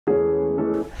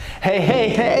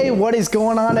Hey, what is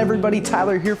going on, everybody?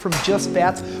 Tyler here from Just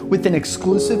Bats with an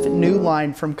exclusive new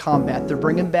line from Combat. They're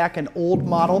bringing back an old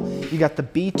model. You got the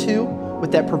B2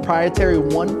 with that proprietary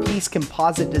one-piece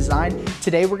composite design.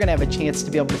 Today, we're gonna have a chance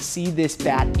to be able to see this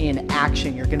bat in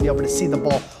action. You're gonna be able to see the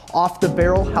ball off the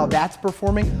barrel, how that's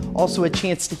performing. Also a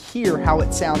chance to hear how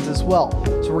it sounds as well.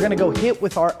 So we're gonna go hit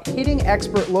with our hitting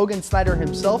expert, Logan Snyder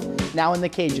himself, now in the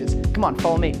cages. Come on,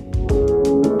 follow me.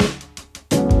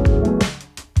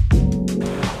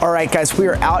 All right, guys, we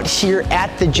are out here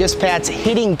at the Just Bats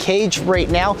hitting cage right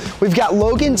now. We've got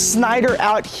Logan Snyder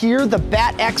out here, the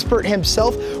bat expert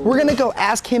himself. We're gonna go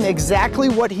ask him exactly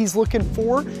what he's looking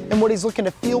for and what he's looking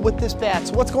to feel with this bat.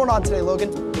 So what's going on today,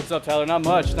 Logan? What's up, Tyler? Not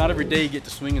much. Not every day you get to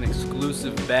swing an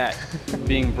exclusive bat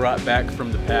being brought back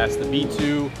from the past. The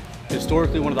B2,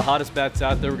 historically one of the hottest bats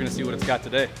out there. We're gonna see what it's got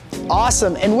today.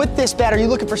 Awesome, and with this bat, are you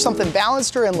looking for something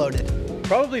balanced or unloaded?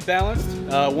 Probably balanced.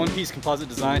 One-piece composite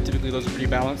design. Typically those are pretty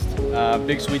balanced.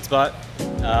 Big sweet spot.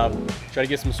 Try to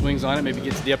get some swings on it. Maybe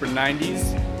get to the upper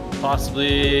 90s.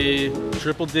 Possibly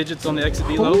triple digits on the exit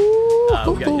velo. We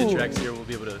got hit tracks here. We'll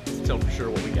be able to tell for sure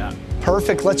what we got.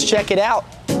 Perfect. Let's check it out.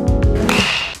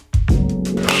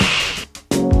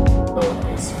 Oh,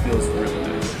 this feels really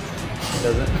nice.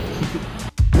 Does it?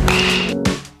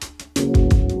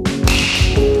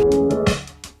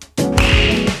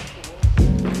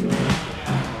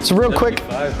 So real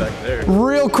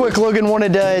quick, Logan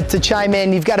wanted to chime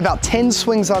in. You've got about 10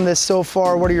 swings on this so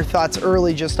far. What are your thoughts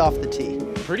early just off the tee?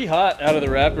 Pretty hot out of the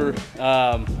wrapper.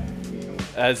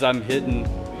 As I'm hitting,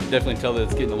 definitely tell that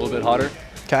it's getting a little bit hotter.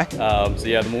 Okay. So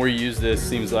yeah, the more you use this,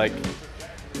 seems like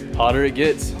hotter it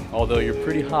gets, although you're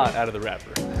pretty hot out of the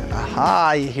wrapper.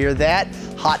 Aha, you hear that?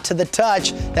 Hot to the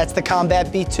touch. That's the Combat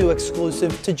B2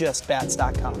 exclusive to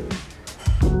JustBats.com.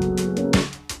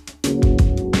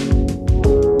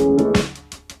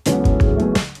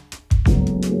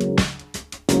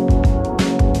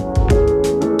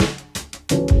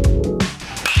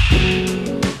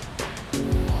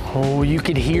 Oh, you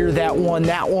could hear that one.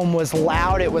 That one was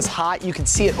loud, it was hot. You could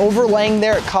see it overlaying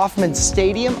there at Kauffman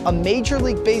Stadium, a Major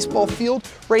League Baseball field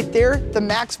right there. The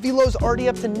max velo's already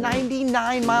up to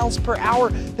 99 miles per hour.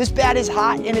 This bat is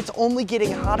hot and it's only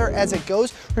getting hotter as it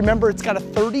goes. Remember, it's got a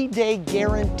 30-day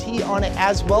guarantee on it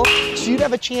as well. So you'd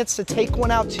have a chance to take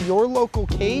one out to your local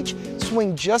cage,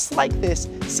 swing just like this,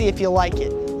 see if you like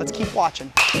it. Let's keep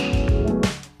watching.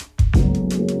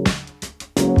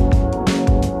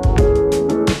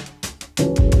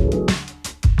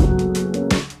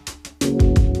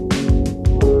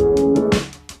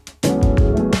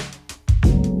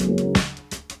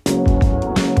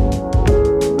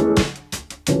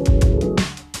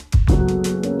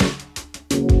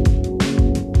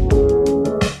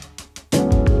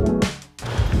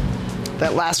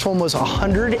 That last one was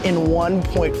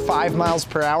 101.5 miles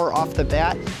per hour off the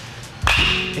bat.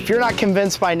 If you're not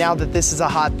convinced by now that this is a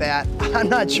hot bat, I'm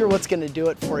not sure what's gonna do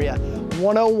it for you.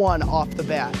 101 off the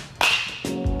bat.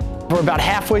 We're about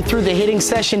halfway through the hitting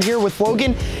session here with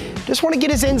Logan. Just wanna get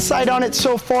his insight on it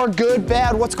so far. Good,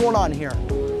 bad, what's going on here?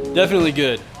 Definitely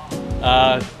good.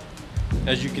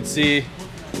 As you can see,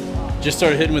 just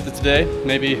started hitting with it today.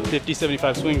 Maybe 50,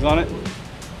 75 swings on it.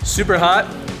 Super hot.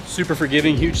 Super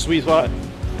forgiving, huge sweet spot.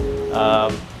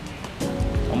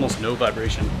 Almost no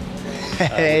vibration,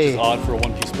 which is odd for a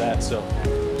one-piece bat, so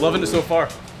loving it so far.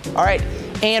 All right,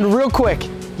 and real quick,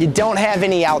 you don't have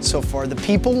any out so far. The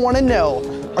people want to know,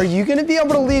 are you going to be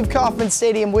able to leave Kauffman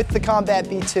Stadium with the Combat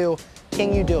B2?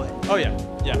 Can you do it? Oh yeah,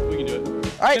 we can do it.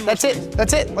 All right, that's it,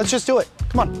 let's just do it.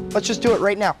 Come on, let's just do it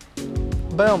right now.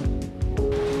 Boom.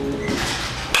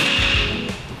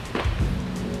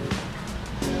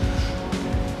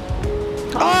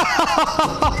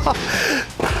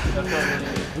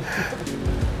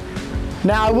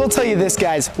 Now, I will tell you this,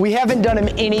 guys. We haven't done him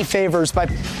any favors by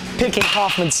picking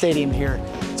Kauffman Stadium here.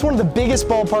 It's one of the biggest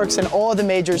ballparks in all of the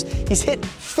majors. He's hit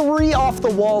 3 off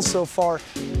the wall so far.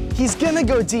 He's gonna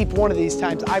go deep one of these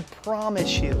times, I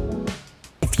promise you.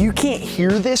 If you can't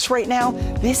hear this right now,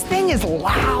 this thing is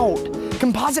loud.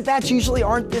 Composite bats usually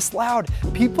aren't this loud.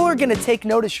 People are gonna take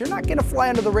notice. You're not gonna fly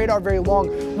under the radar very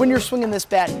long when you're swinging this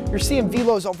bat. You're seeing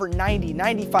velos over 90,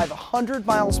 95, 100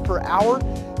 miles per hour.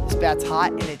 This bat's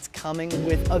hot and it's coming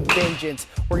with a vengeance.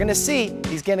 We're gonna see.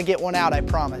 He's gonna get one out, I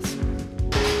promise.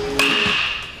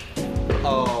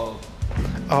 Oh.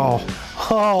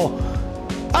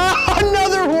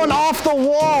 Another one off the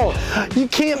wall. You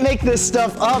can't make this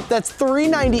stuff up. That's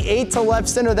 398 to left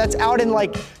center. That's out in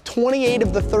like 28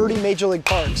 of the 30 major league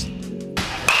parks.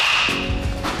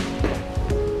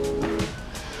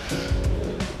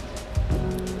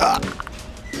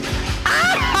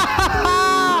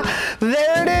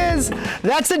 There it is.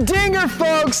 That's a dinger,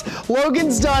 folks.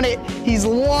 Logan's done it. He's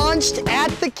launched at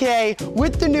the K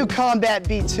with the new Combat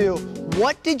B2.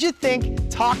 What did you think?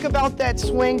 Talk about that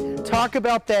swing, talk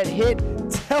about that hit.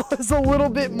 Tell us a little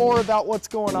bit more about what's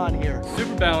going on here.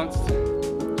 Super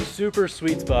balanced, super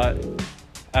sweet spot.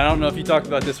 I don't know if you talked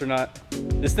about this or not.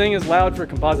 This thing is loud for a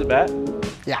composite bat.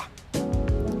 Yeah.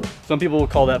 Some people will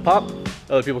call that pop,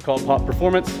 other people call it pop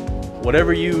performance.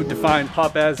 Whatever you define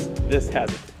pop as, this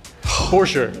has it, for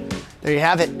sure. There you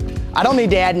have it. I don't need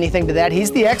to add anything to that.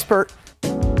 He's the expert.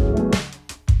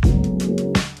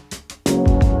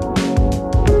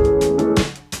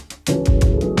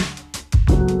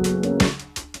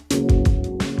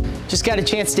 Just got a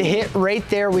chance to hit right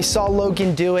there. We saw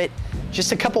Logan do it.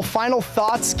 Just a couple final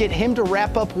thoughts, get him to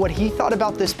wrap up what he thought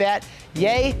about this bat.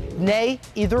 Yay, nay,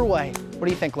 either way. What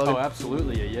do you think, Logan? Oh,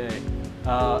 absolutely a yay.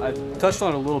 I touched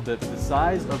on it a little bit, but the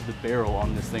size of the barrel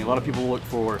on this thing, a lot of people look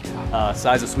for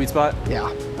size of sweet spot.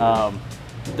 Yeah. I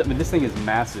mean, this thing is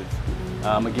massive.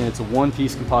 Again, it's a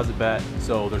one-piece composite bat,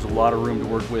 so there's a lot of room to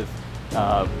work with.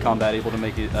 Combat able to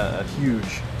make it a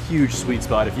huge, huge sweet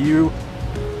spot.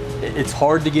 It's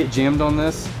hard to get jammed on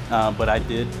this, but I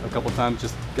did a couple times,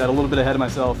 just got a little bit ahead of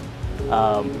myself.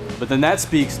 But then that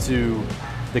speaks to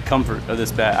the comfort of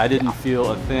this bat. I didn't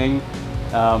feel a thing.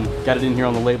 Got it in here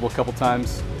on the label a couple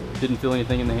times. Didn't feel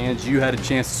anything in the hands. You had a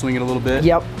chance to swing it a little bit.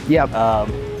 Yep, yep.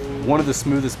 One of the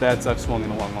smoothest bats I've swung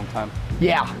in a long, long time.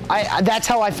 Yeah, that's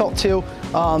how I felt too.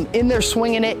 In there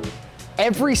swinging it,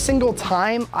 every single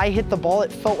time I hit the ball,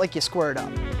 it felt like you squared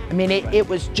up. I mean, it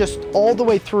was just all the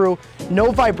way through,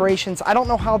 no vibrations. I don't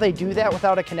know how they do that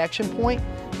without a connection point,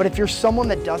 but if you're someone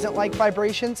that doesn't like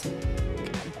vibrations,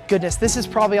 goodness, this is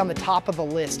probably on the top of the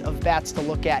list of bats to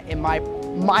look at in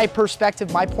my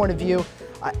perspective, my point of view.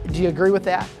 Do you agree with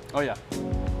that? Oh yeah,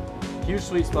 huge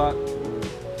sweet spot,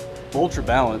 ultra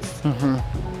balanced,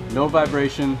 no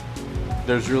vibration.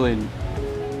 There's really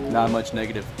not much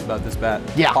negative about this bat.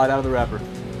 Yeah. Right out of the wrapper.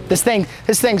 This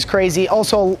thing's crazy.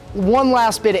 Also, one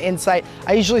last bit of insight.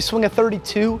 I usually swing a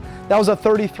 32. That was a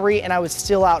 33 and I was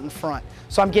still out in front.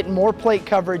 So I'm getting more plate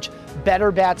coverage,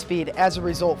 better bat speed as a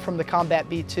result from the Combat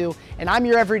B2. And I'm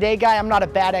your everyday guy. I'm not a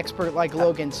bat expert like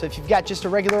Logan. So if you've got just a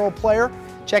regular old player,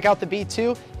 check out the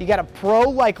B2. You got a pro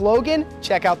like Logan,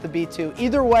 check out the B2.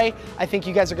 Either way, I think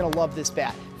you guys are gonna love this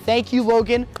bat. Thank you,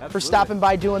 Logan, for stopping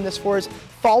by doing this for us.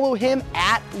 Follow him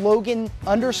at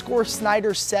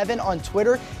Logan_Snyder7 on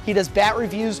Twitter. He does bat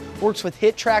reviews, works with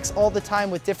hit tracks all the time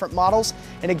with different models.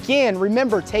 And again,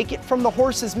 remember, take it from the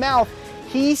horse's mouth.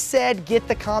 He said get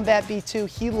the Combat B2.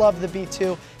 He loved the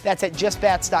B2. That's at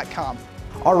JustBats.com.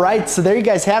 All right, so there you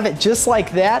guys have it. Just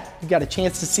like that, you got a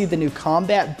chance to see the new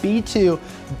Combat B2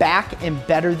 back and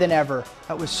better than ever.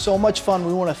 That was so much fun.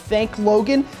 We want to thank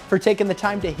Logan for taking the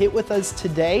time to hit with us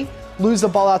today. Lose the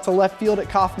ball out to left field at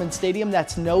Kauffman Stadium.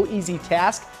 That's no easy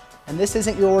task. And this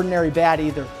isn't your ordinary bat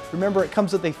either. Remember, it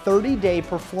comes with a 30-day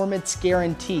performance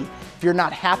guarantee. If you're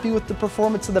not happy with the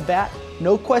performance of the bat,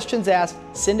 no questions asked,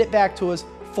 send it back to us,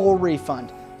 full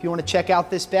refund. If you want to check out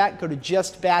this bat, go to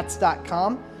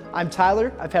JustBats.com. I'm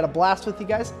Tyler. I've had a blast with you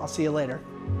guys. I'll see you later.